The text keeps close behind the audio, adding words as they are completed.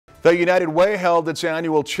The United Way held its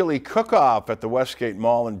annual chili cook-off at the Westgate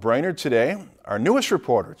Mall in Brainerd today. Our newest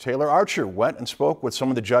reporter, Taylor Archer, went and spoke with some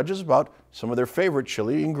of the judges about some of their favorite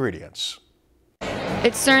chili ingredients.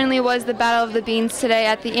 It certainly was the battle of the beans today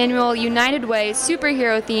at the annual United Way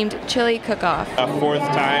superhero-themed chili cook-off. Fourth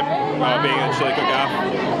time being a chili cook-off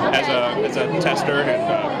as a tester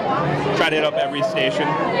and try to hit up every station.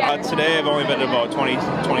 Today I've only been to about 23.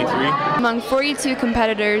 Among 42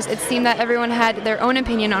 competitors, it seemed that everyone had their own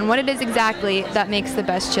opinion on what it is exactly that makes the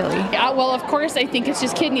best chili. Yeah, well, of course, I think it's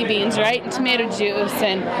just kidney beans, right, and tomato juice.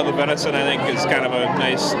 And the venison, I think, is kind of a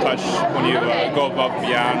nice touch when you go above and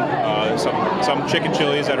beyond. Some chicken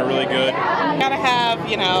chilies that are really good. Gotta have,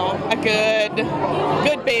 you know, a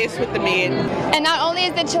good base with the meat. And not only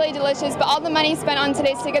is the chili delicious, but all the money spent on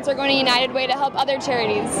today's tickets are going to United Way to help other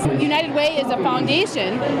charities. United Way is a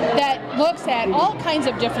foundation that looks at all kinds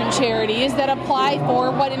of different charities that apply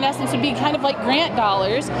for what in essence would be kind of like grant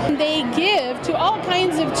dollars. They give to all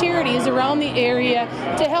kinds of charities around the area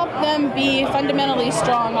to help them be fundamentally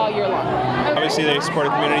strong all year long. Obviously they support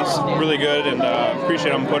the communities really good, and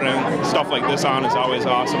appreciate them putting stuff like this on is always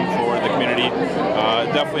awesome for the community.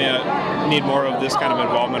 Definitely need more of this kind of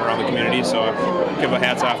involvement around the community, so give a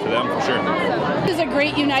hats off to them for sure. This is a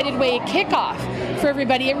great United Way kickoff for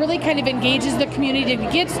everybody. It really kind of engages the community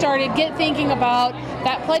to get started, get thinking about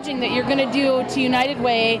that pledging that you're going to do to United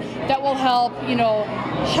Way that will help, you know,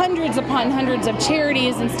 hundreds upon hundreds of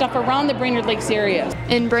charities and stuff around the Brainerd Lakes area.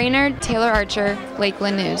 In Brainerd, Taylor Archer,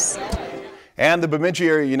 Lakeland News. And the Bemidji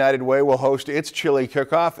Area United Way will host its chili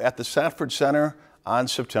cook-off at the Sanford Center on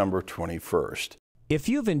September 21st. If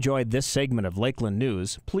you've enjoyed this segment of Lakeland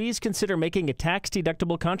News, please consider making a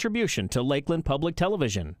tax-deductible contribution to Lakeland Public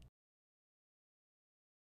Television.